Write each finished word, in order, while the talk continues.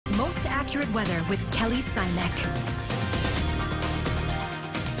accurate weather with Kelly Simek.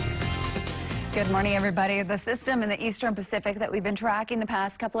 Good morning, everybody. The system in the eastern Pacific that we've been tracking the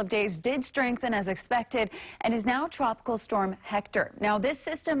past couple of days did strengthen as expected and is now Tropical Storm Hector. Now, this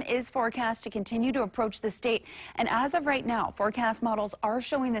system is forecast to continue to approach the state, and as of right now, forecast models are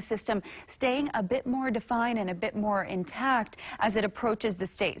showing the system staying a bit more defined and a bit more intact as it approaches the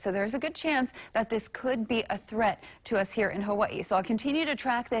state. So there's a good chance that this could be a threat to us here in Hawaii. So I'll continue to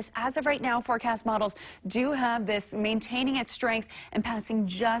track this. As of right now, forecast models do have this maintaining its strength and passing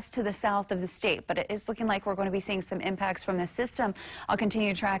just to the south of the state. But it is looking like we're going to be seeing some impacts from this system. I'll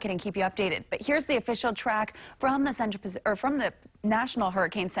continue to track it and keep you updated. But here's the official track from the National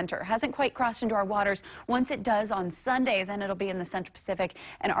Hurricane Center. It hasn't quite crossed into our waters. Once it does on Sunday, then it'll be in the Central Pacific,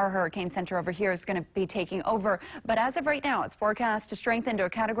 and our Hurricane Center over here is going to be taking over. But as of right now, it's forecast to strengthen to a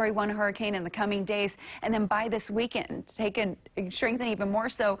Category 1 hurricane in the coming days, and then by this weekend, strengthen even more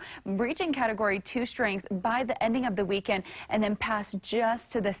so, reaching Category 2 strength by the ending of the weekend, and then pass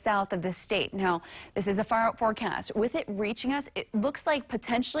just to the south of the state. Now, this is a far-out forecast. With it reaching us, it looks like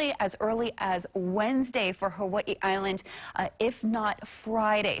potentially as early as Wednesday for Hawaii Island, if not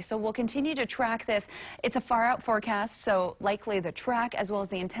Friday. So we'll continue to track this. It's a far-out forecast, so likely the track as well as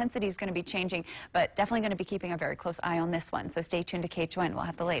the intensity is going to be changing, but definitely going to be keeping a very close eye on this one. So stay tuned to KHON. We'll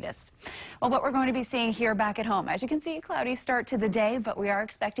have the latest. Well, what we're going to be seeing here back at home, as you can see, a cloudy start to the day, but we are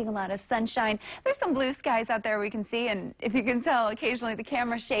expecting a lot of sunshine. There's some blue skies out there we can see, and if you can tell, occasionally the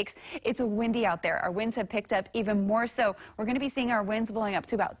camera shakes. It's windy out there. Our winds have picked up even more so. We're going to be seeing our winds blowing up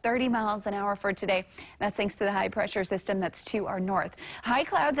to about 30 miles an hour for today. That's thanks to the high pressure system that's to our north. High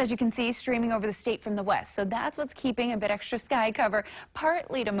clouds, as you can see, streaming over the state from the west. So that's what's keeping a bit extra sky cover.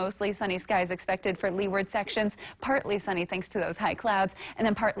 Partly to mostly sunny skies expected for leeward sections. Partly sunny thanks to those high clouds. And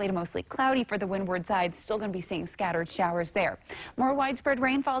then partly to mostly cloudy for the windward side. Still going to be seeing scattered showers there. More widespread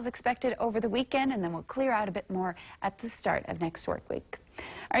rainfall is expected over the weekend, and then we'll clear out a bit more at the start of next work week.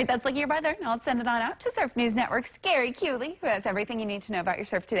 All right, that's looking at your weather. Now let's send it on out to Surf News Network's Gary Cooley, who has everything you need to know about your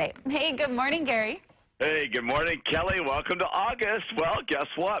surf today. Hey, good morning, Gary. Hey, good morning, Kelly. Welcome to August. Well, guess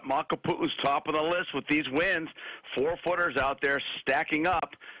what? Makapu'u's top of the list with these winds. 4-footers out there stacking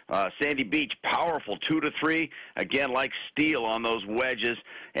up. Sandy Beach, powerful 2 to 3. Again, like steel on those wedges.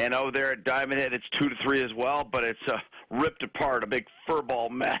 And over there at Diamond Head, it's 2 to 3 as well, but it's ripped apart, a big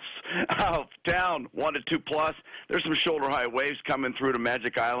furball mess. Down 1 to 2 plus. There's some shoulder-high waves coming through to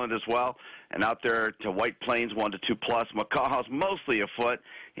Magic Island as well. And out there to White Plains, 1 to 2 plus. Makaha's mostly afoot,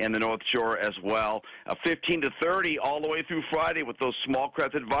 and the North Shore as well. 15 to 30 all the way through Friday with those small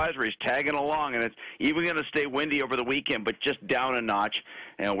craft advisories tagging along, and it's even going to stay windy over the weekend, but just down a notch.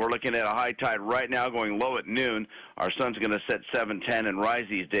 And we're looking at a high tide right now going low at noon. Our sun's going to set 7:10 and rise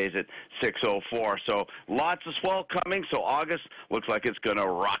these days at 6:04. So lots of swell coming, so August looks like it's going to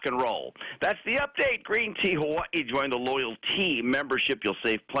rock and roll. That's the update. Green Tea Hawaii. Join the Loyal Tea membership. You'll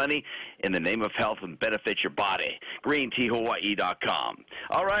save plenty in the name of health and benefit your body. GreenTeaHawaii.com.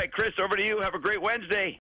 All right, Chris, over to you. Have a great Wednesday.